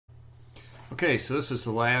Okay, so this is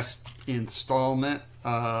the last installment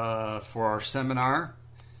for our seminar,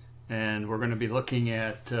 and we're going to be looking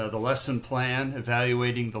at the lesson plan,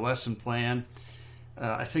 evaluating the lesson plan.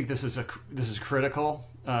 I think this is critical.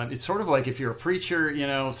 It's sort of like if you're a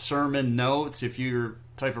preacher, sermon notes. If you're the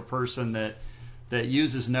type of person that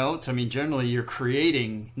uses notes, I mean, generally you're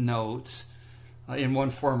creating notes in one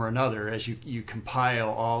form or another as you compile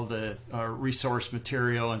all the resource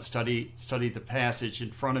material and study the passage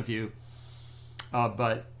in front of you.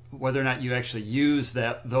 But whether or not you actually use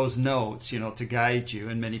those notes, to guide you,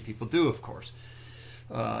 and many people do, of course,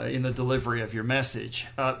 in the delivery of your message.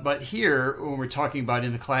 But here, when we're talking about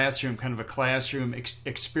in the classroom, kind of a classroom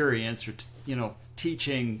experience, or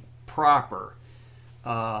teaching proper,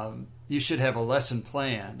 you should have a lesson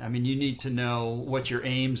plan. I mean, you need to know what your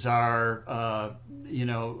aims are.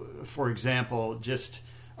 For example, just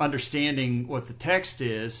understanding what the text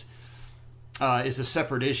is a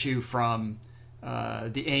separate issue from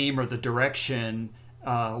the aim or the direction.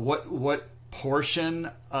 What portion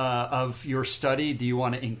of your study do you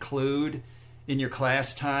want to include in your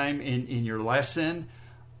class time, in your lesson?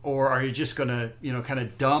 Or are you just going to, kind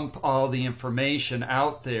of dump all the information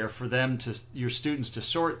out there for your students to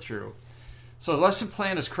sort through? So the lesson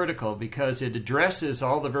plan is critical because it addresses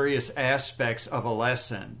all the various aspects of a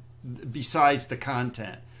lesson besides the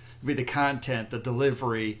content. Be the content, the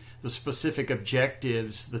delivery, the specific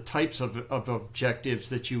objectives, the types of objectives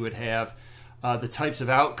that you would have, the types of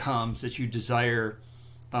outcomes that you desire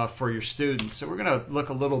for your students. So we're going to look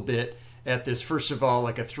a little bit at this, first of all,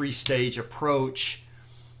 like a three-stage approach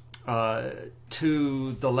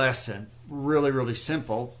to the lesson. Really, really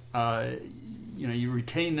simple. You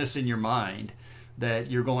retain this in your mind,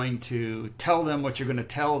 that you're going to tell them what you're going to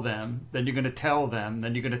tell them, then you're going to tell them,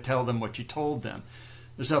 then you're going to tell them what you told them.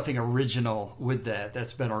 There's nothing original with that.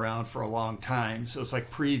 That's been around for a long time. So it's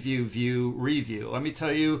like preview, view, review. Let me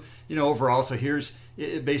tell you, overall, so here's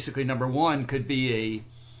basically number one could be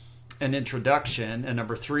an introduction, and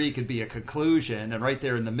number three could be a conclusion, and right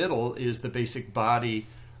there in the middle is the basic body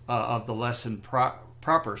of the lesson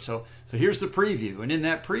proper. So here's the preview, and in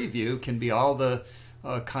that preview can be all the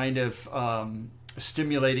kind of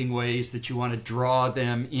stimulating ways that you want to draw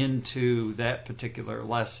them into that particular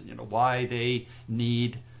lesson. Why they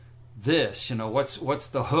need this. What's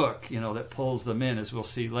the hook, that pulls them in, as we'll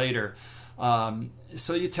see later.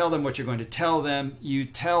 So you tell them what you're going to tell them. You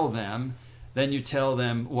tell them, then you tell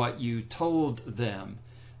them what you told them.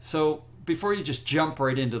 So before you just jump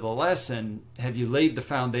right into the lesson, have you laid the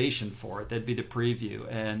foundation for it? That'd be the preview.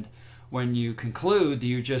 And when you conclude, do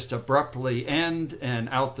you just abruptly end and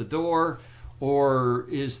out the door? Or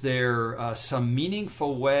is there some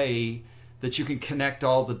meaningful way that you can connect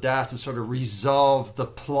all the dots and sort of resolve the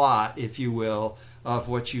plot, if you will, of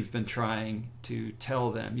what you've been trying to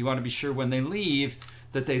tell them? You want to be sure when they leave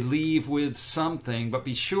that they leave with something, but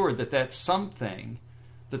be sure that that something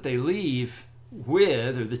that they leave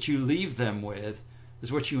with, or that you leave them with,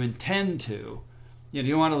 is what you intend to. You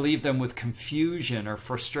don't want to leave them with confusion or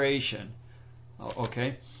frustration.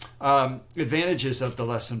 Okay. Advantages of the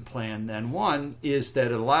lesson plan, then. One is that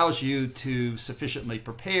it allows you to sufficiently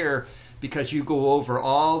prepare because you go over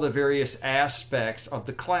all the various aspects of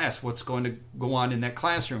the class, what's going to go on in that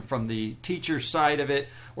classroom, from the teacher's side of it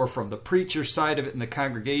or from the preacher's side of it in the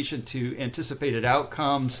congregation, to anticipated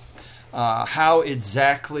outcomes, how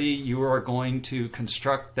exactly you are going to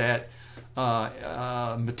construct that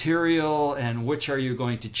material, and which are you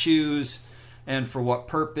going to choose, and for what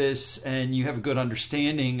purpose, and you have a good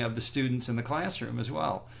understanding of the students in the classroom as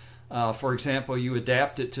well. For example, you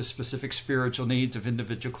adapt it to specific spiritual needs of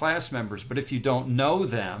individual class members, but if you don't know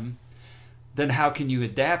them, then how can you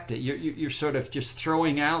adapt it? You're sort of just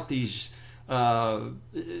throwing out these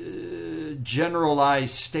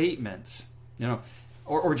generalized statements,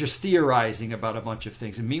 or just theorizing about a bunch of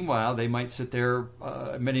things. And meanwhile, they might sit there,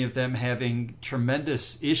 many of them having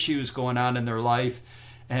tremendous issues going on in their life,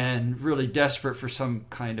 and really desperate for some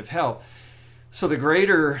kind of help. So the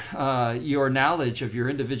greater your knowledge of your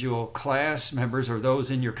individual class members or those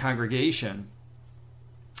in your congregation,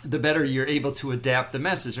 the better you're able to adapt the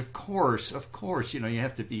message. Of course, you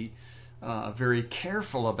have to be very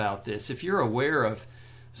careful about this. If you're aware of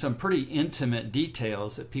some pretty intimate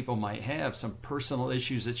details that people might have, some personal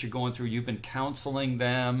issues that you're going through, you've been counseling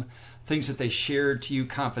them, things that they shared to you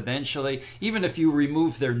confidentially, even if you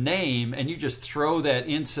remove their name and you just throw that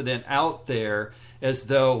incident out there as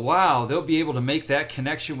though, wow, they'll be able to make that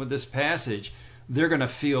connection with this passage, they're going to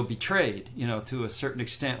feel betrayed, to a certain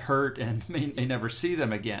extent, hurt, and may never see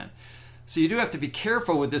them again. So you do have to be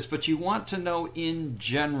careful with this, but you want to know in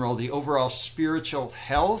general the overall spiritual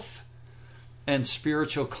health and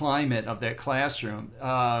spiritual climate of that classroom.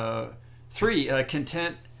 3,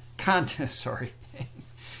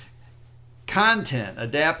 content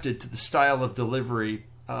adapted to the style of delivery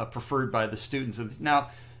preferred by the students. Now,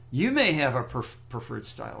 you may have a preferred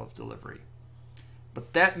style of delivery,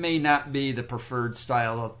 but that may not be the preferred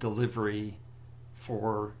style of delivery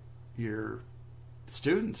for your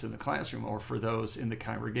students in the classroom or for those in the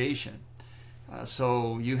congregation.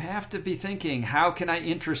 So you have to be thinking, how can I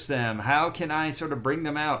interest them? How can I sort of bring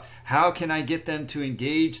them out? How can I get them to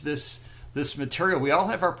engage this material? We all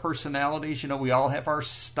have our personalities, we all have our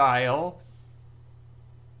style,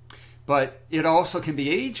 but it also can be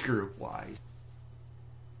age group wise.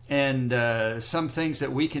 And some things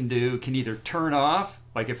that we can do can either turn off,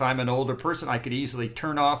 like if I'm an older person, I could easily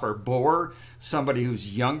turn off or bore somebody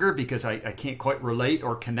who's younger because I can't quite relate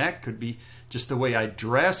or connect. Could be just the way I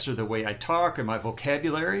dress or the way I talk or my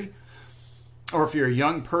vocabulary. Or if you're a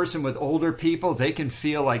young person with older people, they can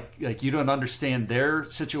feel like you don't understand their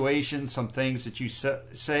situation. Some things that you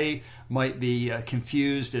say might be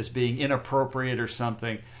confused as being inappropriate or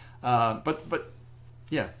something. But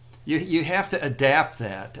yeah. You have to adapt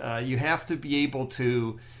that. You have to be able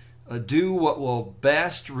to do what will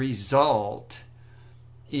best result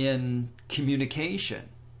in communication.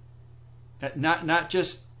 Not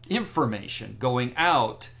just information going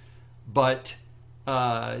out, but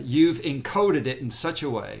you've encoded it in such a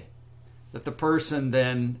way that the person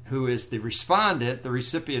then who is the respondent, the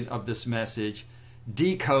recipient of this message,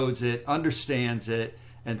 decodes it, understands it,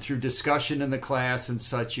 and through discussion in the class and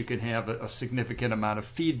such, you can have a significant amount of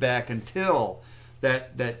feedback until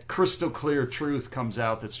that crystal clear truth comes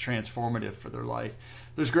out that's transformative for their life.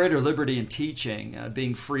 There's greater liberty in teaching,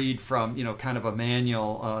 being freed from, kind of a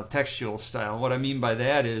manual textual style. What I mean by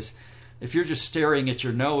that is, if you're just staring at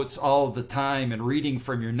your notes all the time and reading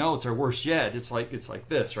from your notes, or worse yet, it's like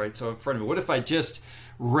this, right? So in front of me, what if I just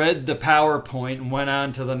read the PowerPoint and went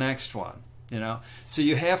on to the next one? So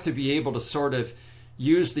you have to be able to sort of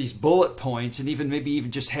use these bullet points and maybe even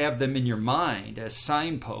just have them in your mind as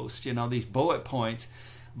signposts, these bullet points,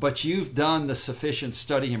 but you've done the sufficient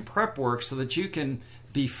study and prep work so that you can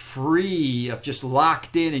be free of just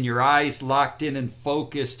locked in and your eyes locked in and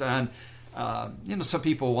focused on, some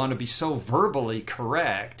people want to be so verbally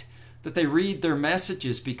correct that they read their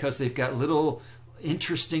messages because they've got little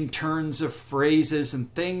interesting turns of phrases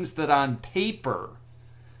and things that on paper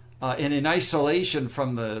and in isolation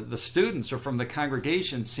from the students or from the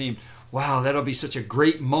congregation seem, wow, that'll be such a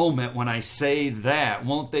great moment when I say that.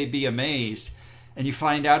 Won't they be amazed? And you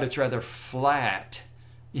find out it's rather flat,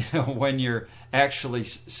 when you're actually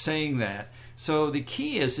saying that. So the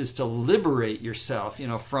key is to liberate yourself,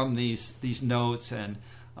 from these notes and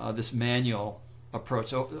this manual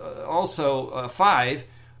approach. Also, 5,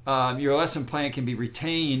 your lesson plan can be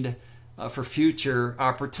retained for future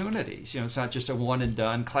opportunities. It's not just a one and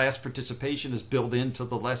done. Class participation is built into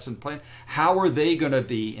the lesson plan. How are they going to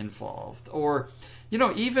be involved? Or,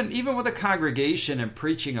 even with a congregation and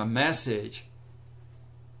preaching a message,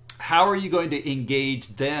 how are you going to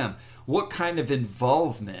engage them? What kind of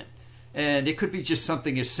involvement? And it could be just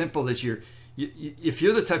something as simple as if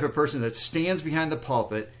you're the type of person that stands behind the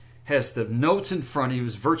pulpit, has the notes in front of you,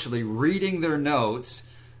 is virtually reading their notes,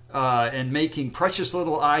 and making precious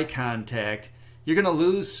little eye contact, you're going to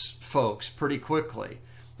lose folks pretty quickly.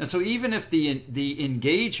 And so even if the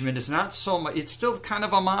engagement is not so much, it's still kind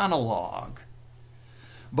of a monologue.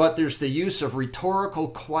 But there's the use of rhetorical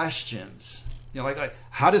questions. Like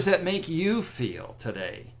how does that make you feel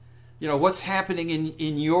today? What's happening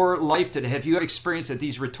in your life today? Have you experienced that?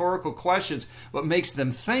 These rhetorical questions, what makes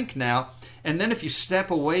them think now? And then if you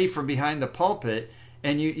step away from behind the pulpit,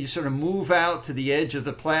 and you sort of move out to the edge of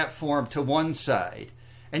the platform to one side,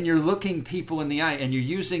 and you're looking people in the eye, and you're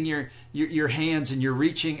using your hands, and you're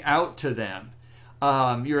reaching out to them.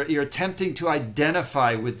 You're attempting to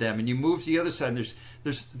identify with them, and you move to the other side. And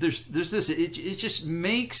there's this. It just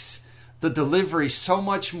makes the delivery so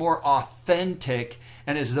much more authentic,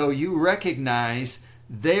 and as though you recognize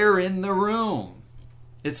they're in the room.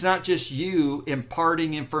 It's not just you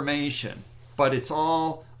imparting information, but it's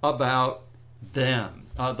all about them.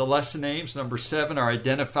 The lesson aims, number 7, are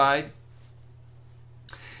identified,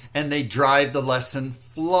 and they drive the lesson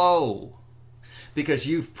flow because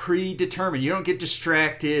you've predetermined. You don't get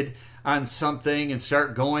distracted on something and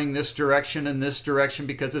start going this direction and this direction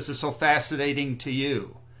because this is so fascinating to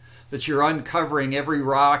you that you're uncovering every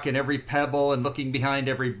rock and every pebble and looking behind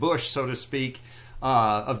every bush, so to speak,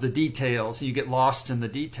 of the details. You get lost in the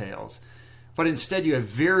details. But instead you have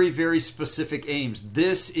very, very specific aims.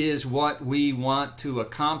 This is what we want to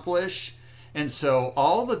accomplish, And so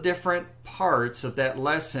all the different parts of that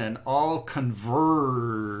lesson all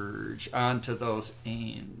converge onto those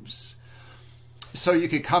aims. So you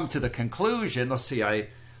could come to the conclusion, let's see, I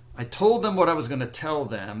told them what I was going to tell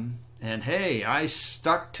them, and hey, I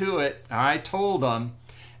stuck to it. I told them,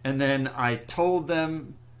 and then I told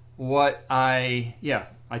them I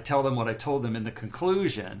tell them what I told them in the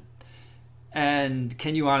conclusion. And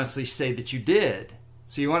can you honestly say that you did?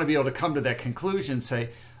 So you want to be able to come to that conclusion and say,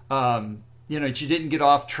 that you didn't get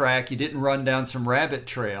off track, you didn't run down some rabbit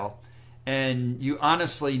trail, and you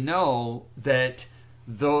honestly know that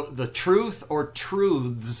the truth or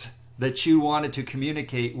truths that you wanted to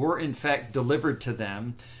communicate were in fact delivered to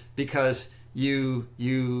them because you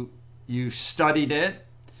studied it,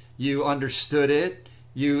 you understood it,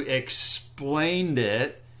 you explained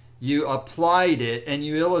it, you applied it, and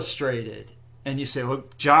you illustrated. And you say, well,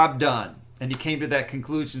 job done. And you came to that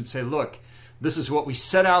conclusion and say, look, this is what we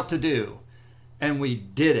set out to do. And we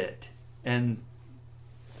did it. And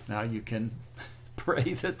now you can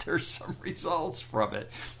pray that there's some results from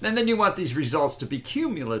it. And then you want these results to be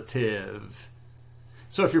cumulative.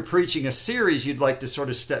 So if you're preaching a series, you'd like to sort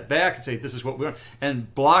of step back and say, this is what we want.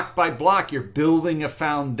 And block by block, you're building a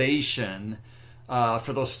foundation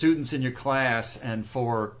for those students in your class and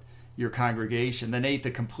for your congregation. Then 8,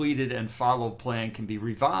 the completed and followed plan can be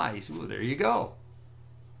revised. Ooh, there you go.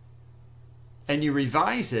 And you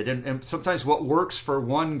revise it. And sometimes what works for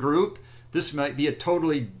one group, this might be a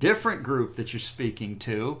totally different group that you're speaking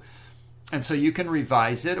to. And so you can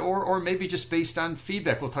revise it, or maybe just based on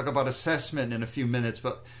feedback. We'll talk about assessment in a few minutes,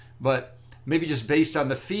 but maybe just based on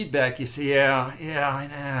the feedback, you say,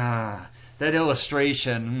 yeah, that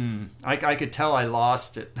illustration, I could tell I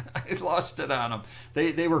lost it. I lost it on them.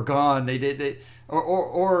 They were gone.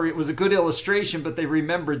 Or it was a good illustration, but they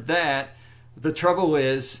remembered that. The trouble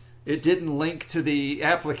is, it didn't link to the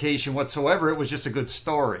application whatsoever. It was just a good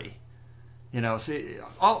story. See,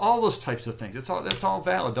 all those types of things. That's all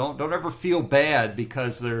valid. Don't ever feel bad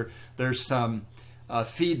because there's some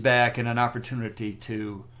feedback and an opportunity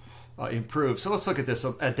to improve. So let's look at this.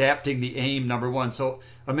 Adapting the aim, number 1. So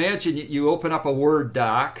imagine you open up a Word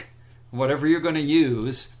doc, whatever you're going to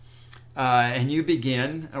use, and you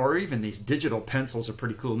begin, or even these digital pencils are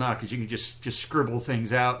pretty cool now because you can just scribble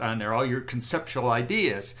things out on there, all your conceptual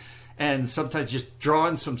ideas. And sometimes just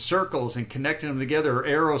drawing some circles and connecting them together, or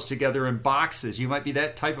arrows together in boxes. You might be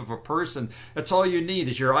that type of a person. That's all you need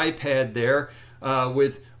is your iPad there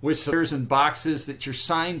with squares and boxes that you're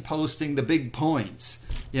signposting the big points,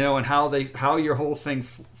 and how your whole thing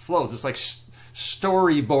flows. It's like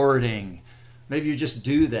storyboarding. Maybe you just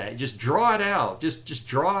do that. You just draw it out. Just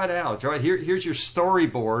draw it out. Here's your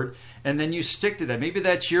storyboard, and then you stick to that. Maybe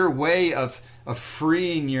that's your way of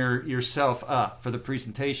freeing yourself up for the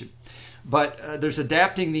presentation. But there's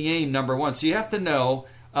adapting the aim, number 1. So you have to know,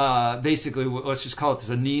 basically, let's just call it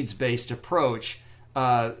a needs-based approach.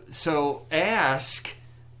 So ask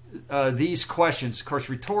these questions, of course,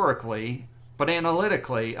 rhetorically, but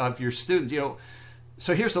analytically of your students.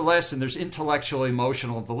 So here's the lesson. There's intellectual,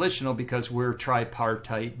 emotional, and volitional because we're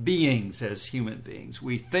tripartite beings as human beings.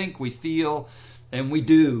 We think, we feel, and we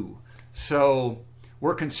do. So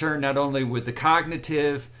we're concerned not only with the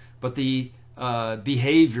cognitive, but the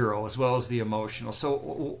behavioral as well as the emotional. So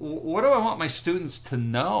what do I want my students to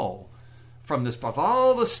know from this? Of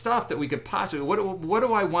all the stuff that we could possibly, what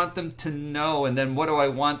do I want them to know? And then what do I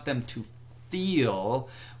want them to feel?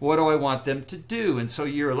 What do I want them to do? And so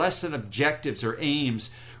your lesson objectives or aims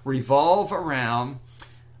revolve around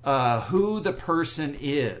who the person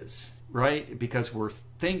is, right? Because we're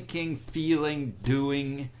thinking, feeling,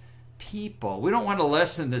 doing people. We don't want a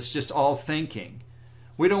lesson that's just all thinking.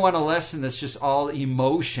 We don't want a lesson that's just all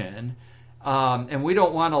emotion. And we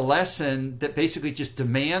don't want a lesson that basically just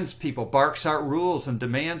demands people, barks out rules and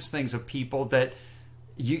demands things of people that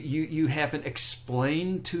you haven't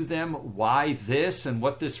explained to them why this and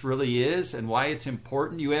what this really is and why it's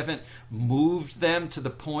important. You haven't moved them to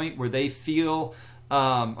the point where they feel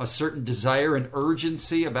a certain desire and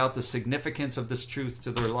urgency about the significance of this truth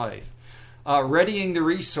to their life. Readying the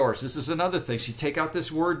resources is another thing. So you take out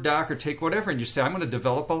this Word doc or take whatever and you say, I'm going to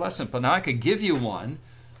develop a lesson. But now I could give you one.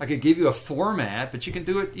 I could give you a format, but you can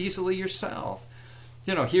do it easily yourself.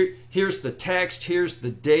 Here's the text, here's the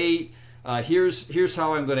date, here's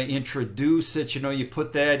how I'm going to introduce it. You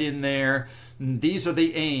put that in there. And these are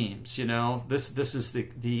the aims. This is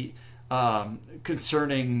the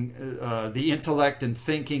concerning the intellect and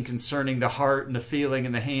thinking, concerning the heart and the feeling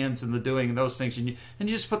and the hands and the doing and those things. And you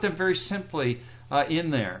just put them very simply in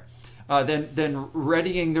there. Then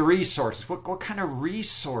readying the resources. What kind of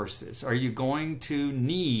resources are you going to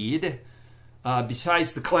need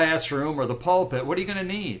besides the classroom or the pulpit? What are you going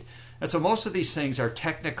to need? And so most of these things are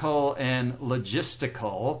technical and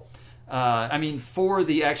logistical. For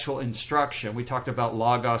the actual instruction. We talked about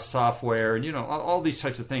Logos software and, all these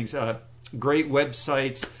types of things. Great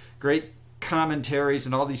websites, great commentaries,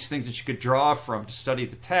 and all these things that you could draw from to study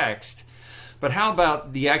the text. But how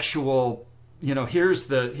about the actual, here's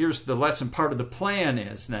the lesson. Part of the plan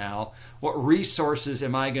is now, what resources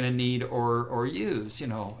am I going to need or use?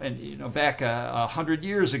 And back 100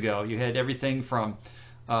 years ago, you had everything from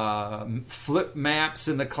flip maps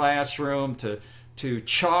in the classroom to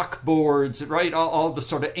chalkboards, right? All the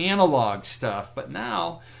sort of analog stuff. But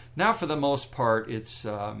now for the most part, it's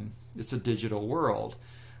a digital world.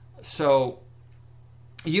 So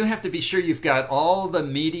you have to be sure you've got all the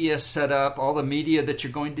media set up, all the media that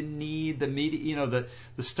you're going to need, the media, the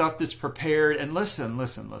stuff that's prepared. And listen.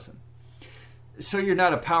 So you're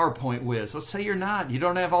not a PowerPoint whiz. Let's say you're not. You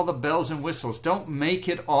don't have all the bells and whistles. Don't make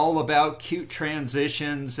it all about cute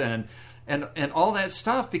transitions and all that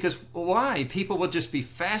stuff, because why? People will just be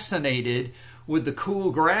fascinated with the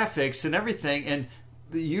cool graphics and everything, and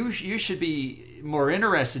you should be more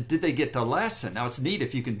interested. Did they get the lesson? Now, it's neat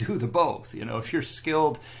if you can do the both. If you're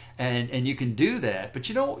skilled and you can do that, but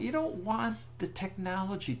you don't want the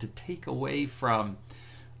technology to take away from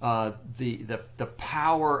the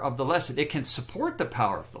power of the lesson. It can support the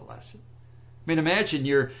power of the lesson. Imagine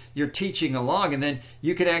you're teaching along, and then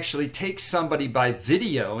you could actually take somebody by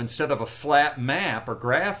video instead of a flat map or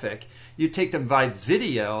graphic. You take them by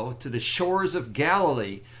video to the shores of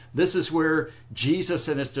Galilee. This is where Jesus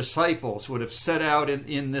and his disciples would have set out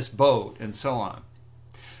in this boat, and so on.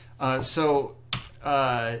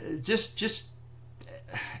 Just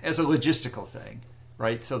as a logistical thing,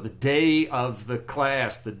 right? So the day of the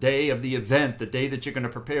class, the day of the event, the day that you're going to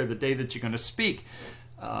prepare, the day that you're going to speak.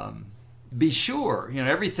 Be sure,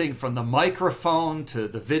 everything from the microphone to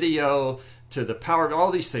the video to the power, all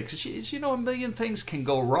these things. Because, a million things can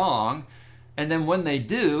go wrong. And then when they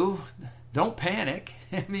do, don't panic.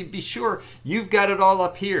 Be sure you've got it all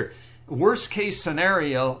up here. Worst case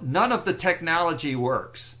scenario, none of the technology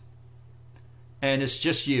works. And it's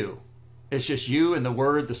just you. It's just you and the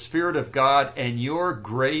Word, the Spirit of God, and your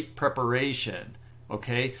great preparation.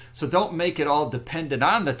 Okay, so don't make it all dependent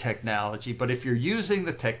on the technology, but if you're using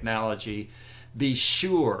the technology, be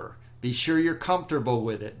sure you're comfortable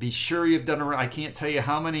with it. Be sure you've done it. I can't tell you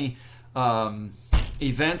how many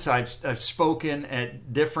events I've spoken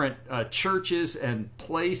at different churches and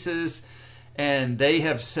places, and they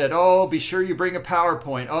have said, "Oh, be sure you bring a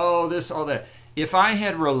PowerPoint. Oh, this, all that." If I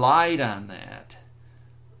had relied on that,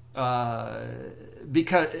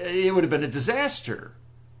 because it would have been a disaster.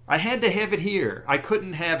 I had to have it here. I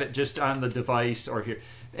couldn't have it just on the device or here.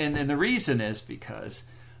 And the reason is because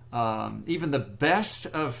even the best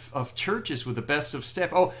of churches with the best of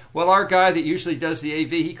staff. Oh, well, our guy that usually does the AV,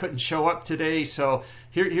 he couldn't show up today. So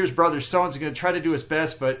here's Brother So-and-so going to try to do his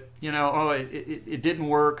best, but, it didn't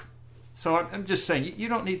work. So I'm just saying, you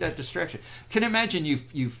don't need that distraction. Can you imagine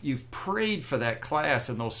you've prayed for that class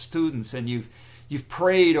and those students, and you've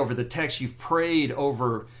prayed over the text, you've prayed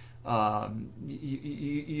over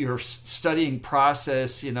your studying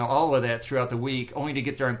process, all of that throughout the week, only to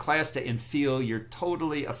get there on class day and feel you're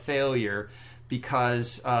totally a failure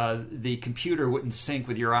because the computer wouldn't sync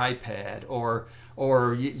with your iPad, or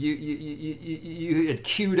you had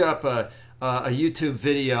queued up a YouTube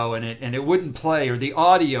video and it wouldn't play, or the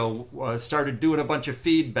audio started doing a bunch of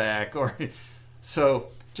feedback, or so.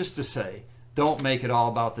 Just to say, don't make it all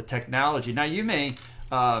about the technology. Now, you may.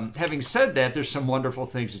 Having said that, there's some wonderful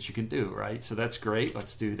things that you can do, right? So that's great.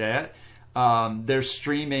 Let's do that. There's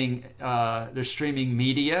streaming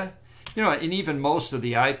media, and even most of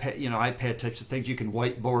the iPad types of things, you can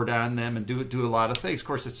whiteboard on them and do a lot of things. Of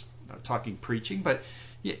course, it's not talking preaching, but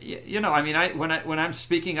when I'm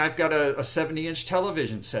speaking, I've got a 70-inch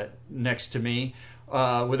television set next to me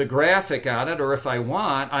with a graphic on it, or if I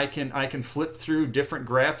want, I can flip through different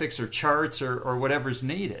graphics or charts or whatever's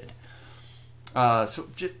needed. So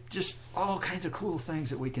just all kinds of cool things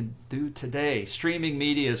that we can do today. Streaming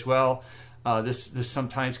media as well. This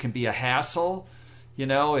sometimes can be a hassle,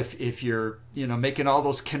 if you're making all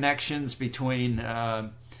those connections between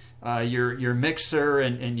your mixer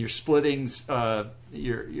and you're splitting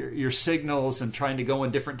your signals and trying to go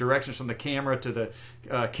in different directions from the camera to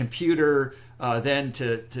the computer, then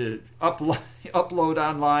to upload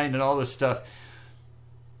online and all this stuff.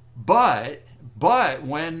 But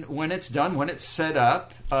when it's done, when it's set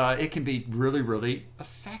up, it can be really, really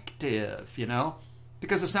effective,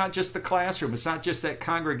 because it's not just the classroom. It's not just that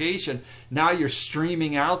congregation. Now you're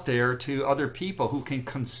streaming out there to other people who can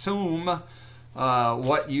consume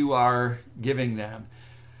what you are giving them.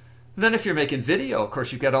 Then if you're making video, of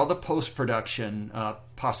course, you've got all the post-production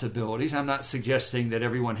possibilities. I'm not suggesting that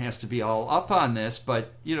everyone has to be all up on this,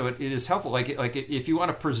 but it is helpful. Like if you want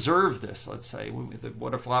to preserve this, let's say, with the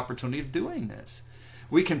wonderful opportunity of doing this,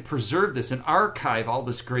 we can preserve this and archive all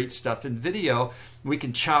this great stuff in video. We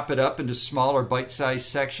can chop it up into smaller bite-sized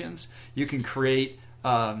sections. You can create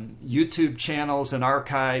YouTube channels and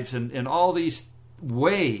archives and all these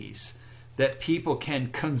ways that people can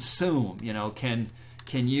consume,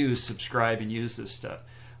 can use, subscribe, and use this stuff.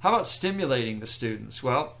 How about stimulating the students?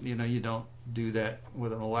 Well, you don't do that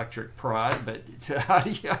with an electric prod, but how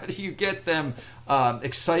do you get them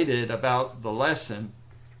excited about the lesson?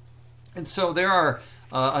 And so there are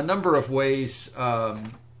a number of ways to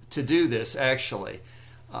do this, actually.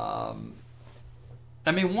 One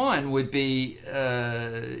would be,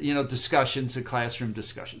 discussions and classroom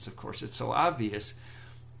discussions. Of course, it's so obvious.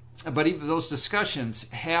 But even those discussions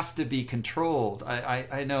have to be controlled.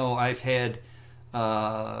 I know I've had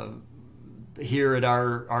here at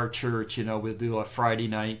our church, we'll do a Friday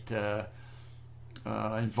night,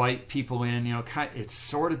 invite people in. It's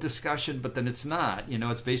sort of discussion, but then it's not.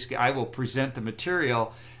 It's basically I will present the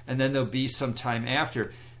material, and then there'll be some time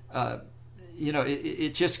after.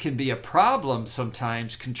 It just can be a problem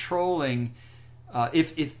sometimes controlling.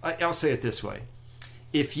 If I'll say it this way,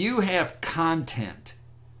 if you have content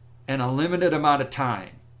and a limited amount of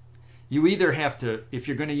time, you either have to, if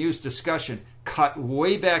you're going to use discussion, cut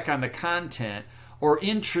way back on the content or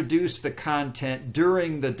introduce the content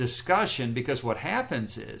during the discussion, because what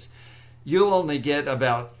happens is you'll only get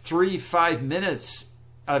about 3-5 minutes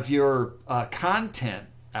of your content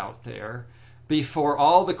out there before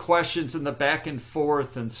all the questions and the back and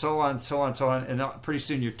forth and so on, and pretty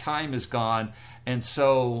soon your time is gone, and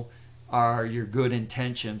so are your good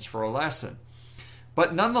intentions for a lesson.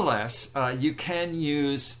 But nonetheless, you can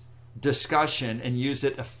use discussion and use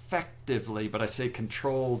it effectively, but I say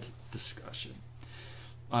controlled discussion.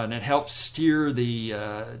 And it helps steer the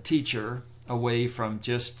teacher away from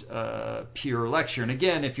just pure lecture. And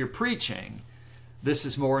again, if you're preaching, this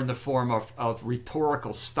is more in the form of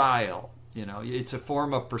rhetorical style. It's a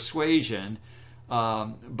form of persuasion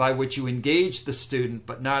by which you engage the student,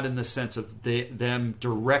 but not in the sense of them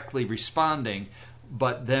directly responding,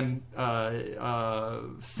 but them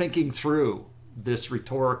thinking through this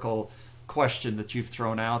rhetorical question that you've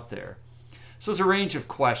thrown out there. So there's a range of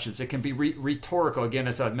questions. It can be rhetorical, again,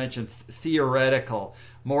 as I've mentioned, theoretical,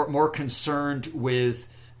 more concerned with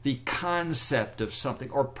the concept of something,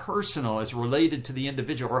 or personal as related to the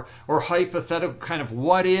individual, or hypothetical, kind of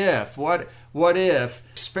what if,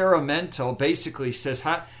 experimental basically says,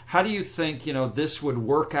 how do you think this would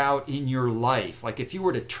work out in your life? Like if you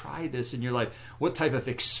were to try this in your life, what type of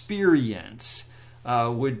experience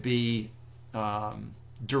would be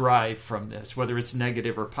derived from this, whether it's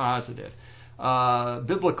negative or positive?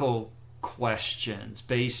 Biblical questions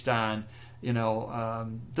based on,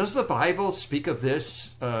 does the Bible speak of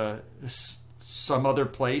this some other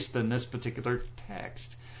place than this particular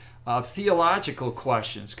text? Theological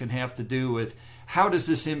questions can have to do with how does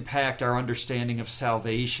this impact our understanding of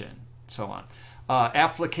salvation, so on.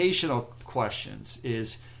 Applicational questions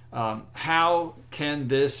is how can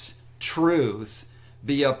this truth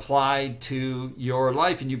be applied to your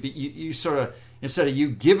life? And you sort of, instead of you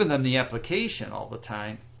giving them the application all the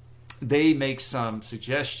time, they make some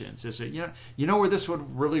suggestions. They say, you know where this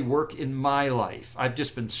would really work in my life? I've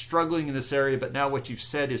just been struggling in this area, but now what you've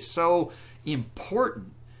said is so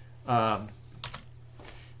important.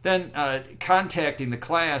 Then contacting the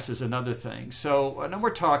class is another thing. So I know we're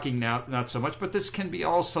talking now, not so much, but this can be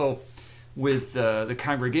also with the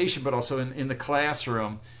congregation, but also in the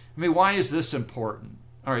classroom. Why is this important?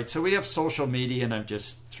 All right, so we have social media, and I'm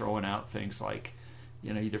just throwing out things like,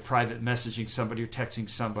 either private messaging somebody or texting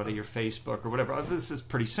somebody or Facebook or whatever. This is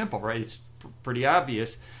pretty simple, right? It's pretty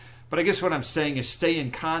obvious. But I guess what I'm saying is stay in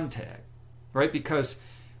contact, right? Because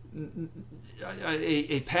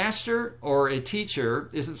a pastor or a teacher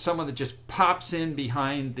isn't someone that just pops in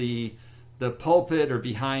behind the pulpit or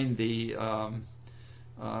behind the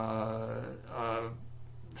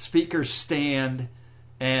speaker's stand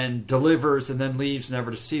and delivers and then leaves never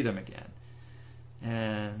to see them again.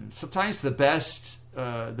 And sometimes the best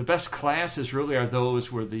classes really are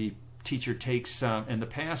those where the teacher takes and the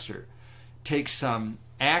pastor takes some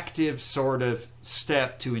active sort of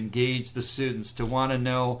step to engage the students, to want to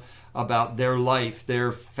know about their life,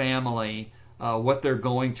 their family, what they're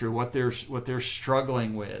going through, what they're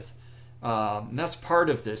struggling with. And that's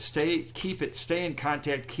part of this. Stay in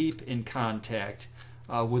contact, keep in contact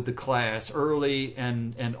with the class early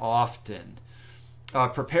and often.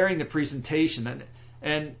 preparing the presentation.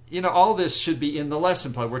 And all this should be in the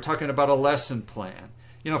lesson plan. We're talking about a lesson plan.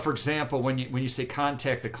 For example, when you say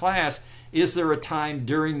contact the class, is there a time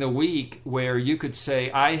during the week where you could say,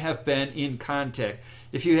 I have been in contact?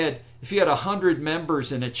 If you had 100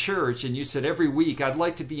 members in a church and you said every week, I'd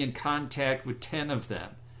like to be in contact with 10 of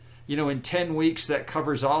them. In 10 weeks, that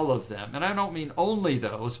covers all of them. And I don't mean only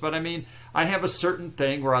those, but I mean, I have a certain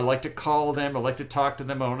thing where I like to call them, I like to talk to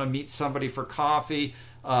them, I want to meet somebody for coffee,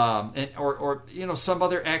 or some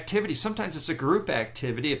other activity. Sometimes it's a group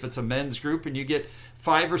activity. If it's a men's group and you get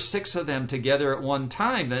 5 or 6 of them together at one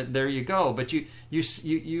time, then there you go. But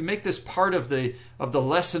you make this part of the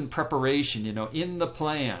lesson preparation, in the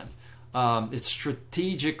plan. It's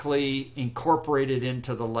strategically incorporated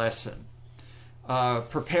into the lesson.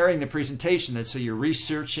 Preparing the presentation, and so you're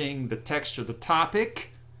researching the text or the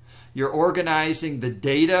topic, you're organizing the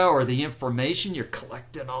data or the information, you're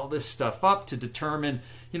collecting all this stuff up to determine,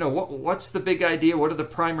 what's the big idea, what are the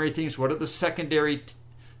primary themes, what are the secondary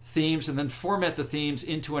themes, and then format the themes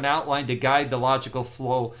into an outline to guide the logical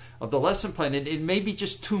flow of the lesson plan. And it may be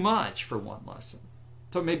just too much for one lesson.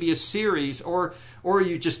 So maybe a series, or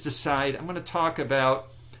you just decide, I'm going to talk about,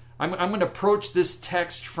 I'm going to approach this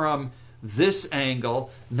text from this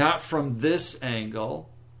angle, not from this angle,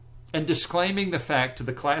 and disclaiming the fact to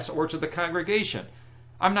the class or to the congregation.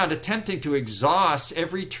 I'm not attempting to exhaust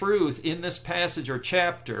every truth in this passage or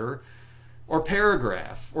chapter or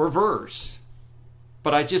paragraph or verse,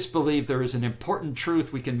 but I just believe there is an important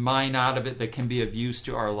truth we can mine out of it that can be of use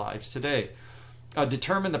to our lives today.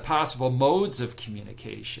 Determine the possible modes of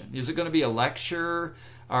communication. Is it going to be a lecture?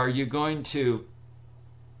 Are you going to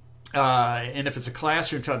and if it's a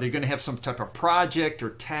classroom, they're going to have some type of project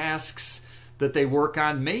or tasks that they work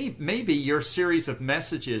on. Maybe your series of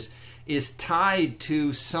messages is tied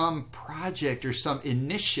to some project or some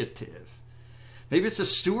initiative. Maybe it's a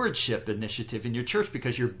stewardship initiative in your church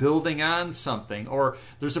because you're building on something, or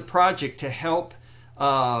there's a project to help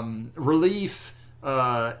relief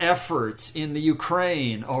efforts in the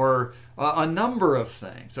Ukraine, or a number of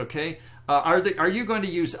things. Okay, are you going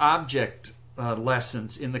to use object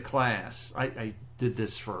lessons in the class? I did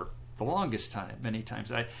this for the longest time, many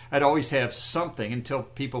times. I'd always have something until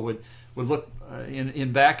people would look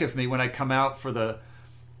in back of me when I come out for the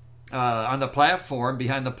on the platform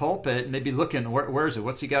behind the pulpit, and they'd be looking, where is it?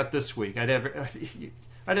 What's he got this week? I'd have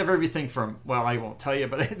everything from, well, I won't tell you,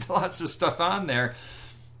 but I had lots of stuff on there.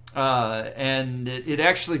 And it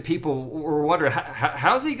actually, people were wondering,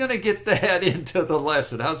 how's he going to get that into the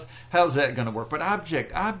lesson? How's that going to work? But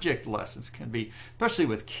object lessons can be, especially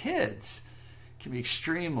with kids, can be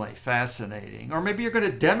extremely fascinating. Or maybe you're going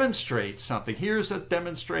to demonstrate something. Here's a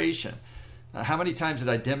demonstration. How many times did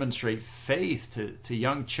I demonstrate faith to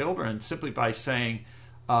young children simply by saying,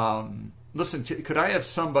 listen, could I have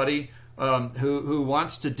somebody who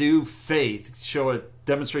wants to do faith, show a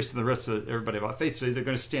demonstration to the rest of everybody about faith? So they're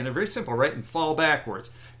going to stand there, very simple, right, and fall backwards.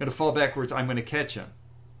 You're going to fall backwards, I'm going to catch him.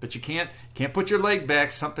 But you can't put your leg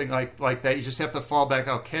back, something like that. You just have to fall back,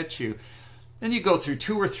 I'll catch you. And you go through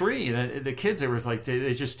 2 or 3. The kids, they was like,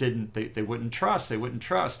 they just didn't, they wouldn't trust.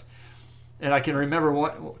 And I can remember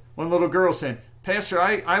one little girl saying, Pastor,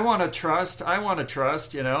 I want to trust,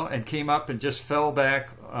 and came up and just fell back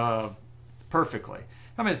perfectly.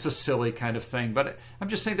 I mean, it's a silly kind of thing, but I'm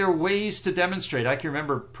just saying there are ways to demonstrate. I can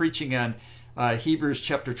remember preaching on Hebrews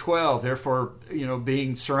chapter 12. Therefore,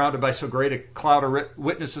 being surrounded by so great a cloud of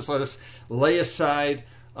witnesses, let us lay aside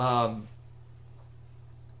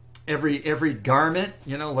every garment.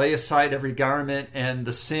 Lay aside every garment and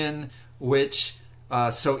the sin which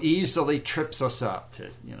so easily trips us up. To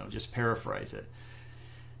just paraphrase it.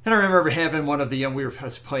 And I remember having one of the young. I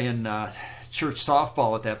was playing church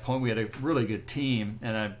softball at that point. We had a really good team,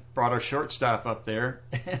 and I brought our shortstop up there,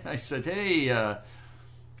 and I said, hey,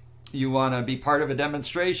 you want to be part of a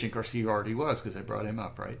demonstration? Of course, he already was, because I brought him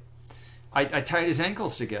up, right? I tied his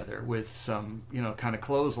ankles together with some, kind of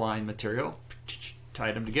clothesline material,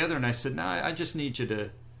 tied them together, and I said, no, I just need you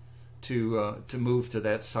to move to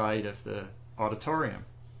that side of the auditorium.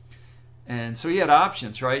 And so he had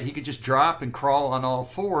options, right? He could just drop and crawl on all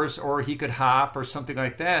fours, or he could hop or something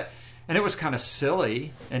like that. And it was kind of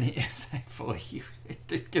silly, and thankfully he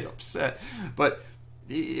did get upset. But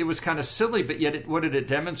it was kind of silly, but yet what did it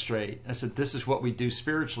demonstrate? I said, this is what we do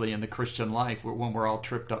spiritually in the Christian life when we're all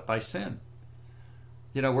tripped up by sin.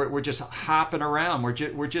 We're just hopping around.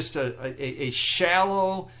 We're just a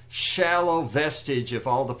shallow vestige of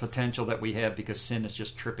all the potential that we have because sin is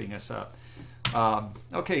just tripping us up.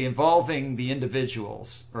 Involving the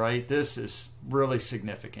individuals, right? This is really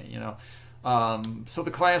significant, So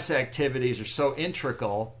the class activities are so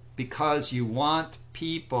integral because you want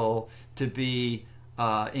people to be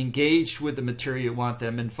engaged with the material. You want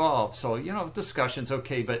them involved. So, discussion's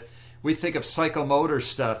okay, but we think of psychomotor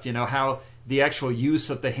stuff, how the actual use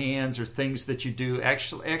of the hands or things that you do,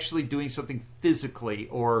 actually doing something physically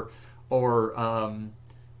or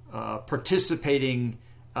participating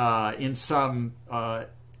in some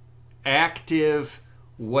active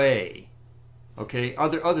way, okay,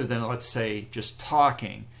 other than, let's say, just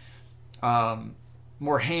talking,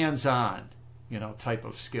 more hands-on, type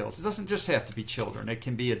of skills. It doesn't just have to be children. It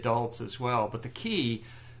can be adults as well. But the key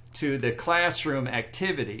to the classroom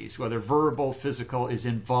activities, whether verbal, physical, is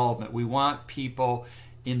involvement. We want people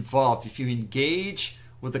involved. If you engage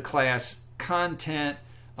with the class content,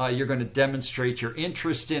 you're going to demonstrate your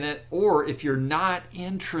interest in it. Or if you're not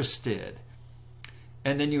interested,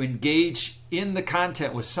 and then you engage in the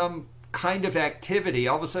content with some kind of activity,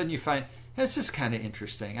 all of a sudden you find, this is kind of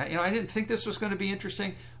interesting. I didn't think this was going to be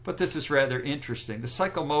interesting, but this is rather interesting. The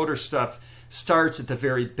psychomotor stuff starts at the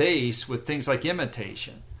very base with things like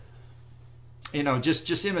imitation.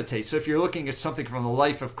 Just imitate. So if you're looking at something from the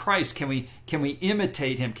life of Christ, can we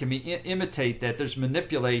imitate him? Can we imitate that? There's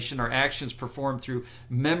manipulation or actions performed through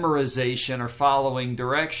memorization or following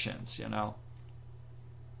directions.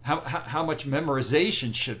 How much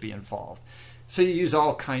memorization should be involved? So you use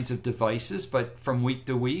all kinds of devices, but from week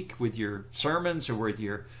to week with your sermons or with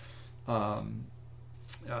your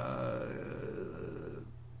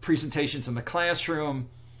presentations in the classroom,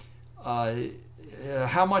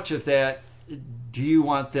 how much of that do you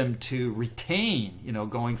want them to retain,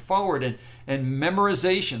 going forward? And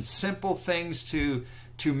memorization, simple things to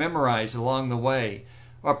memorize along the way.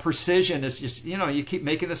 Precision is just, you keep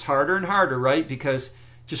making this harder and harder, right? Because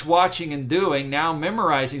just watching and doing, now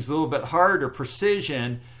memorizing is a little bit harder.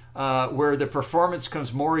 Precision, where the performance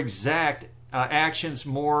comes more exact, actions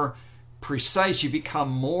more precise. You become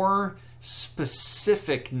more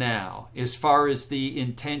specific now as far as the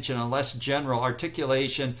intention, and less general.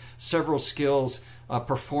 Articulation, several skills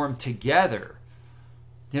performed together.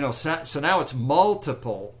 So now it's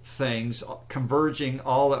multiple things converging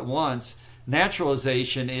all at once.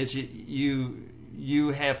 Naturalization is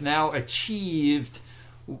you have now achieved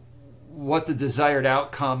what the desired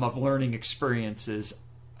outcome of learning experiences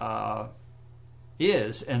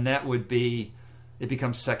is, and that would be, it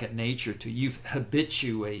becomes second nature to you. You've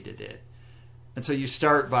habituated it. And so you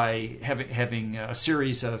start by having a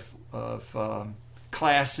series of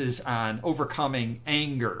classes on overcoming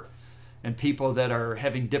anger and people that are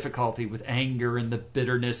having difficulty with anger and the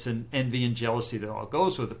bitterness and envy and jealousy that all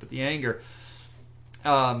goes with it, but the anger.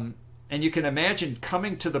 And you can imagine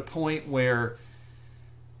coming to the point where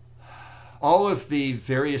all of the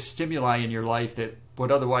various stimuli in your life that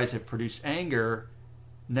would otherwise have produced anger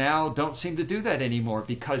now don't seem to do that anymore,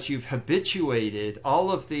 because you've habituated all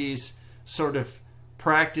of these sort of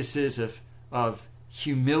practices of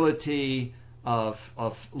humility,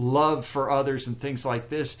 of love for others and things like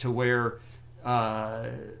this, to where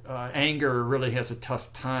anger really has a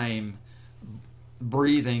tough time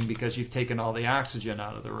breathing because you've taken all the oxygen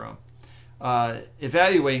out of the room.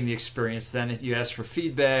 Evaluating the experience, then you ask for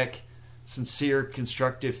feedback, sincere,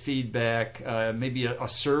 constructive feedback, maybe a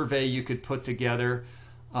survey you could put together,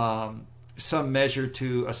 some measure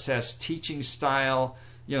to assess teaching style,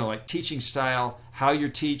 like teaching style, how you're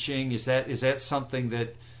teaching. Is that something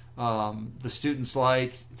that the students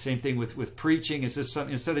like? Same thing with preaching. Is this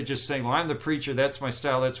something, instead of just saying, well, I'm the preacher, that's my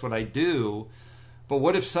style, that's what I do. But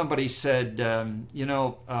what if somebody said,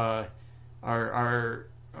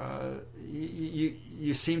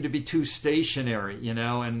 you seem to be too stationary,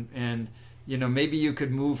 and maybe you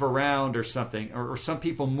could move around or something. Or some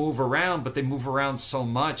people move around, but they move around so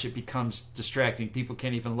much it becomes distracting. People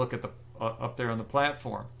can't even look at the up there on the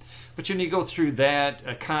platform. But you go through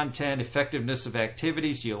that content, effectiveness of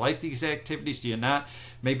activities. Do you like these activities? Do you not?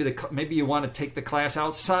 Maybe you want to take the class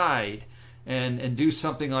outside and do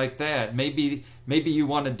something like that. Maybe you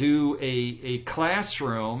want to do a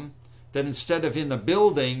classroom that, instead of in the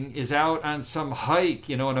building, is out on some hike,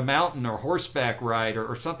 on a mountain or horseback ride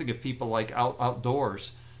or something, if people like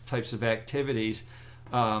outdoors types of activities.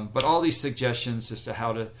 But all these suggestions as to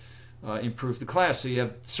how to improve the class. So you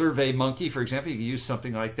have Survey Monkey, for example. You can use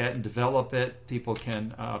something like that and develop it. People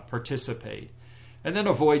can participate. And then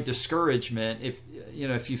avoid discouragement. If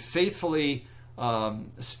you faithfully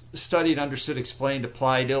studied, understood, explained,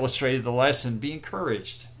 applied, illustrated the lesson, be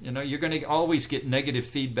encouraged. You're going to always get negative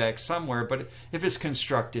feedback somewhere, but if it's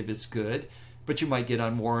constructive, it's good. But you might get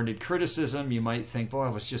unwarranted criticism. You might think,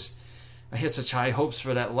 boy, I had such high hopes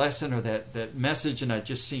for that lesson or that message, and it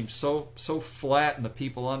just seemed so flat and the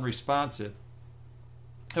people unresponsive.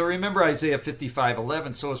 So remember Isaiah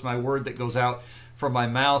 55:11, so is my word that goes out from my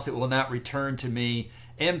mouth. It will not return to me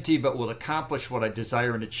empty, but will accomplish what I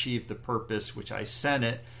desire and achieve the purpose which I sent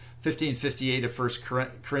it. 15:58 of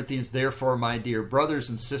 1 Corinthians, therefore, my dear brothers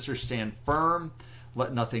and sisters, stand firm.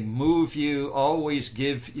 Let nothing move you. Always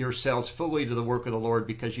give yourselves fully to the work of the Lord,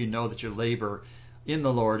 because you know that your labor in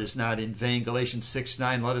the Lord is not in vain. Galatians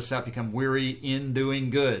 6:9, let us not become weary in doing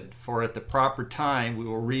good, for at the proper time we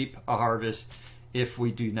will reap a harvest if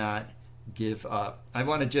we do not give up. I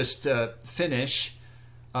want to just finish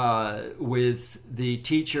with the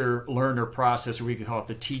teacher-learner process, or we could call it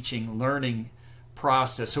the teaching-learning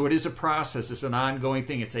process. So it is a process. It's an ongoing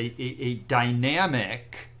thing. It's a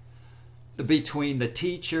dynamic between the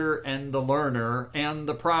teacher and the learner and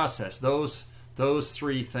the process. Those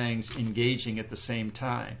three things engaging at the same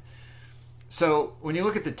time. So when you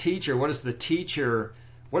look at the teacher, what does the teacher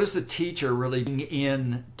really bring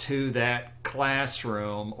into that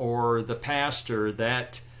classroom, or the pastor,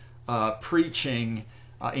 that preaching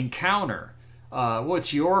encounter?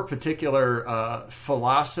 What's your particular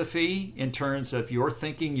philosophy in terms of your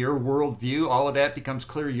thinking, your worldview? All of that becomes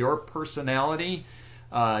clear. Your personality,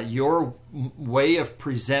 your way of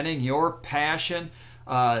presenting, your passion,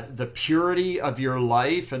 the purity of your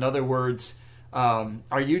life. In other words,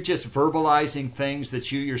 are you just verbalizing things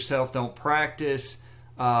that you yourself don't practice?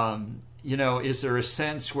 Is there a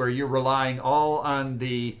sense where you're relying all on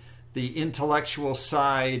the intellectual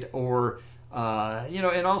side, or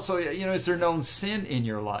and also, is there known sin in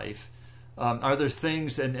your life? Are there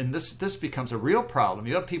things, and this becomes a real problem.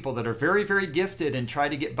 You have people that are very, very gifted and try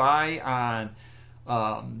to get by on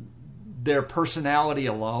their personality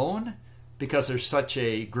alone, because they're such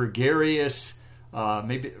a gregarious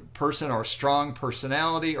maybe person, or a strong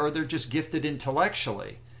personality, or they're just gifted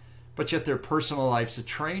intellectually, but yet their personal life's a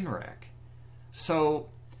train wreck. So,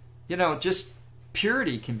 just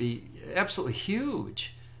purity can be absolutely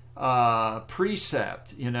huge.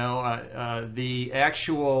 Precept, the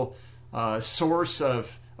actual source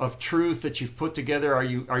of truth that you've put together.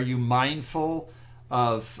 Are you mindful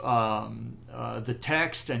of the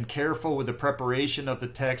text and careful with the preparation of the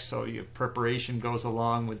text? So your preparation goes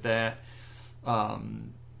along with that.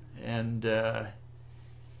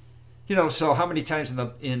 So how many times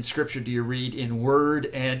in Scripture do you read in word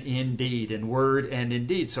and in deed, in word and in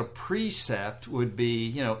deed? So precept would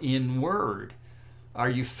be, in word. Are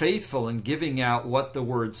you faithful in giving out what the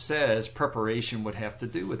word says? Preparation would have to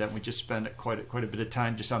do with that. We just spent quite a bit of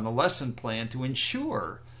time just on the lesson plan to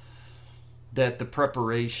ensure that the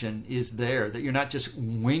preparation is there, that you're not just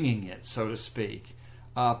winging it, so to speak.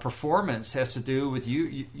 Performance has to do with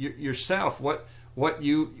you yourself, what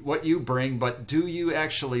you bring, but do you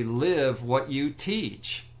actually live what you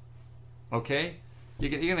teach? Okay, you're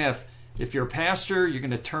gonna have, if you're a pastor, you're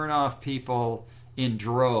gonna turn off people in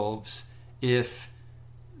droves if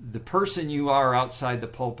the person you are outside the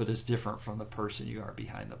pulpit is different from the person you are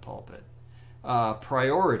behind the pulpit.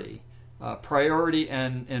 Priority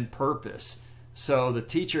and purpose. So the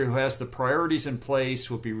teacher who has the priorities in place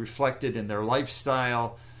will be reflected in their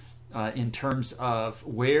lifestyle, in terms of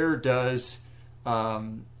where do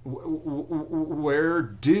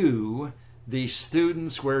the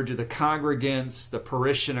students, where do the congregants, the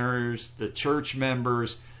parishioners, the church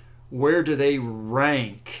members, where do they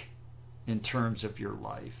rank in terms of your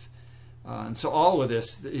life? And so all of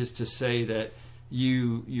this is to say that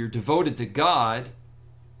you're devoted to God,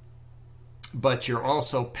 but you're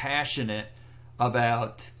also passionate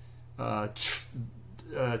about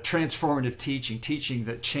transformative teaching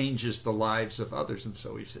that changes the lives of others. And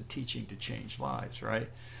so we've said teaching to change lives, right?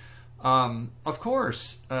 Of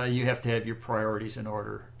course, you have to have your priorities in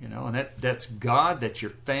order, and that's God, that's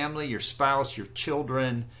your family, your spouse, your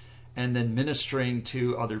children, and then ministering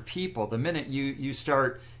to other people. The minute you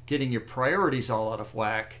start getting your priorities all out of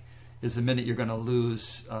whack is the minute you're going to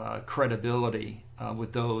lose credibility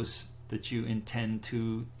with those that you intend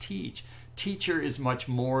to teach. Teacher is much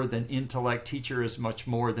more than intellect. Teacher is much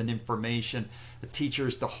more than information. A teacher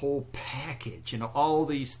is the whole package, all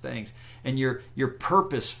these things. And you're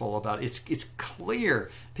purposeful about it. It's clear.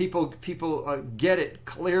 People get it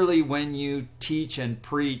clearly when you teach and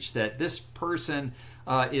preach that this person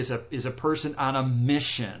is a person on a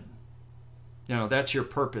mission. That's your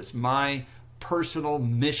purpose. My personal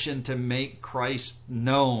mission to make Christ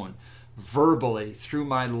known verbally, through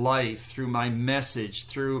my life, through my message,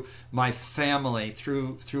 through my family,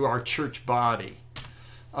 through our church body.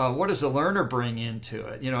 What does a learner bring into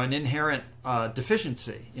it? An inherent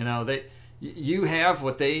deficiency. You have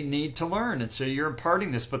what they need to learn, and so you're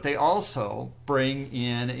imparting this, but they also bring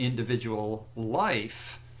in individual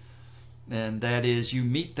life. And that is, you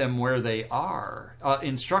meet them where they are.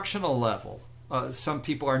 Instructional level. Some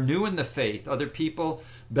people are new in the faith. Other people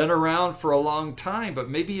been around for a long time, but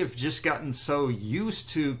maybe have just gotten so used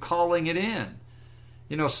to calling it in.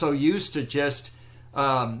 So used to just,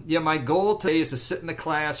 my goal today is to sit in the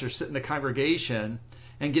class or sit in the congregation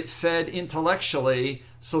and get fed intellectually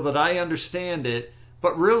so that I understand it,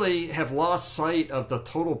 but really have lost sight of the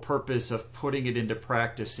total purpose of putting it into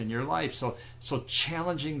practice in your life. So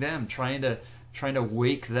challenging them, trying to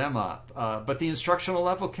wake them up. But the instructional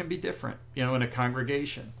level can be different, in a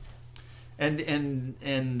congregation.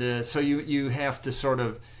 And so you have to sort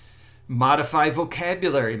of modify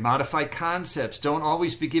vocabulary, modify concepts. Don't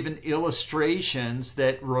always be given illustrations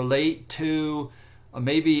that relate to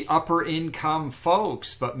maybe upper income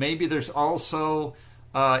folks, but maybe there's also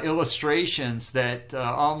illustrations that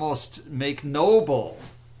almost make noble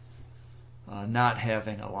not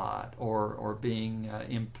having a lot or being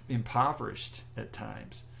impoverished at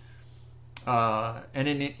times. And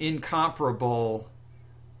an incomparable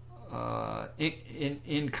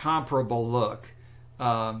look.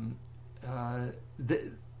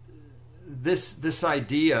 This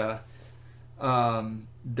idea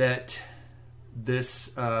that this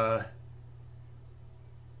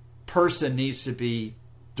person needs to be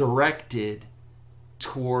directed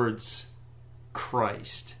towards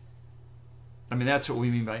Christ. I mean, that's what we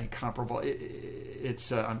mean by incomparable.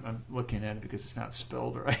 It's I'm looking at it because it's not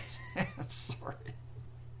spelled right. Sorry.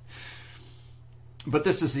 But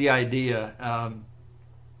this is the idea.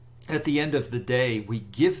 At the end of the day, we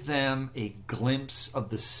give them a glimpse of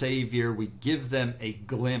the Savior. We give them a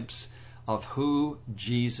glimpse of who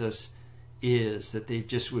Jesus is, that they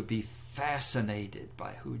just would be fascinated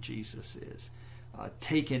by who Jesus is,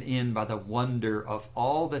 taken in by the wonder of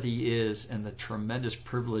all that he is and the tremendous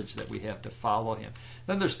privilege that we have to follow him.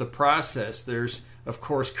 Then there's the process. There's, of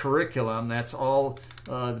course, curriculum. That's all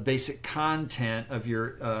the basic content of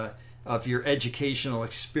your educational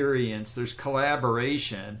experience. There's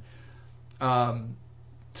collaboration.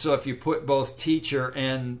 So if you put both teacher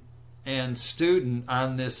and student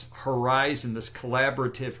on this horizon, this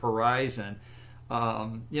collaborative horizon,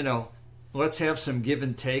 let's have some give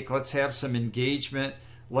and take. Let's have some engagement.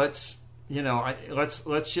 Let's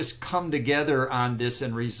just come together on this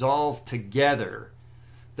and resolve together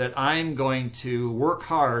that I'm going to work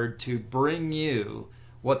hard to bring you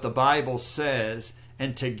what the Bible says,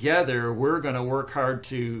 and together we're going to work hard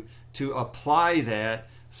to apply that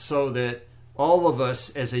so that all of us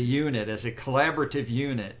as a unit, as a collaborative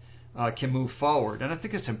unit, can move forward. And I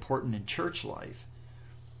think it's important in church life.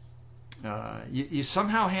 You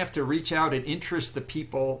somehow have to reach out and interest the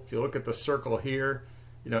people. If you look at the circle here,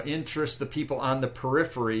 interest the people on the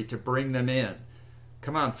periphery to bring them in.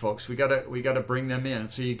 Come on, folks, we gotta bring them in.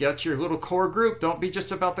 So you got your little core group. Don't be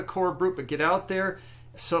just about the core group, but get out there.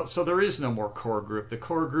 So there is no more core group. The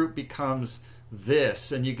core group becomes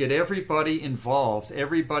this, and you get everybody involved,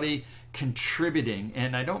 everybody contributing.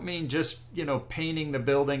 And I don't mean just painting the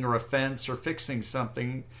building or a fence or fixing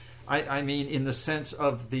something. I mean in the sense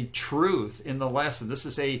of the truth in the lesson. This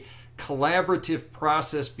is a collaborative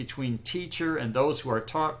process between teacher and those who are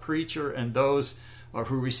taught, preacher and those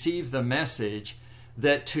who receive the message,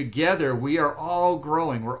 that together we are all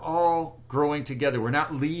growing. We're all growing together. We're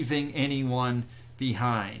not leaving anyone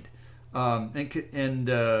behind.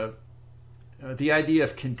 The idea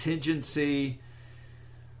of contingency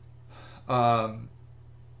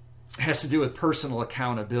has to do with personal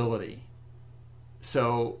accountability.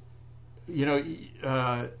 So, you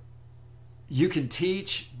can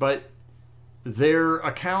teach, but they're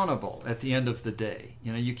accountable at the end of the day.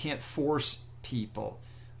 You can't force people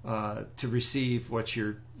to receive what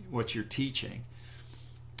you're teaching.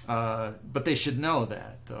 But they should know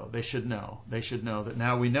that, though. They should know that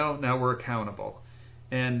now we know, now we're accountable.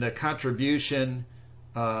 And a contribution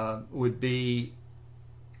would be,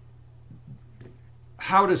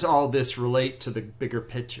 how does all this relate to the bigger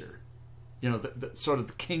picture? The sort of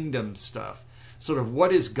the kingdom stuff. Sort of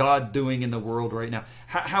what is God doing in the world right now?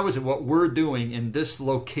 How is it what we're doing in this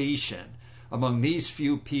location among these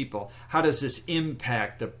few people? How does this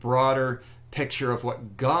impact the broader picture of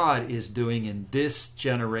what God is doing in this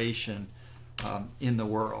generation in the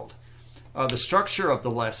world? The structure of the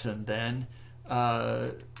lesson then.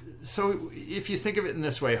 So if you think of it in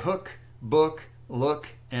this way, hook, book,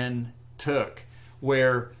 look, and took,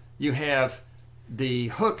 where you have the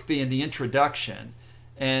hook being the introduction,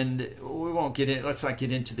 and we won't get in. Let's not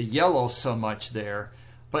get into the yellow so much there,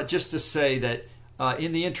 but just to say that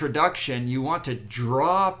in the introduction, you want to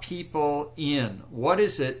draw people in. What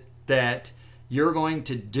is it that you're going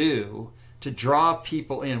to do to draw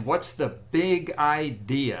people in? What's the big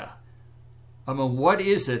idea I mean, what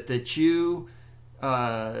is it that you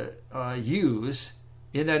use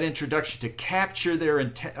in that introduction to capture their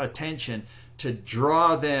attention, to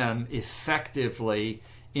draw them effectively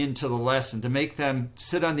into the lesson, to make them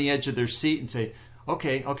sit on the edge of their seat and say,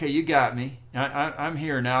 okay, you got me. I'm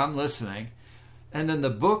here now. I'm listening. And then the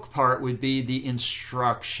book part would be the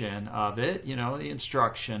instruction of it, the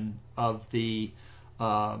instruction of the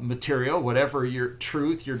material, whatever your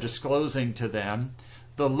truth you're disclosing to them.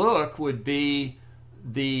 The look would be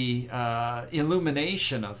the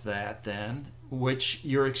illumination of that then, which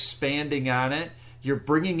you're expanding on it. You're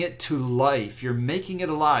bringing it to life. You're making it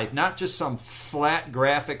alive, not just some flat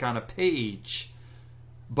graphic on a page,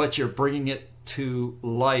 but you're bringing it to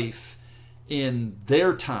life in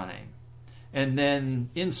their time. And then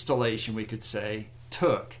installation, we could say,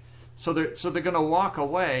 took. So they're going to walk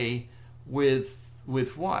away with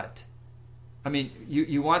what? I mean,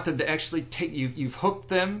 you want them to actually take, you've hooked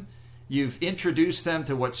them, you've introduced them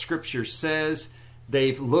to what Scripture says,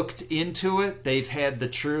 they've looked into it, they've had the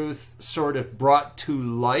truth sort of brought to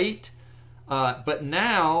light, but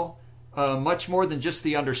now, much more than just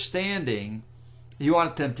the understanding, you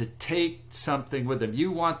want them to take something with them.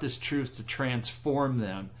 You want this truth to transform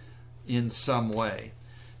them in some way.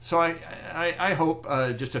 So I hope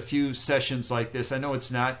just a few sessions like this. I know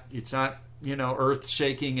it's not earth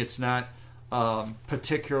shaking. It's not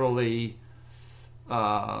particularly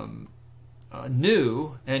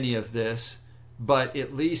new, any of this, but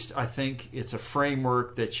at least I think it's a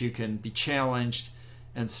framework that you can be challenged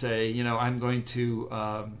and say, I'm going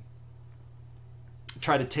to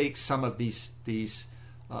try to take some of these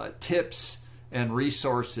tips and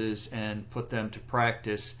resources and put them to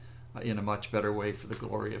practice in a much better way for the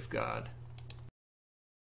glory of God.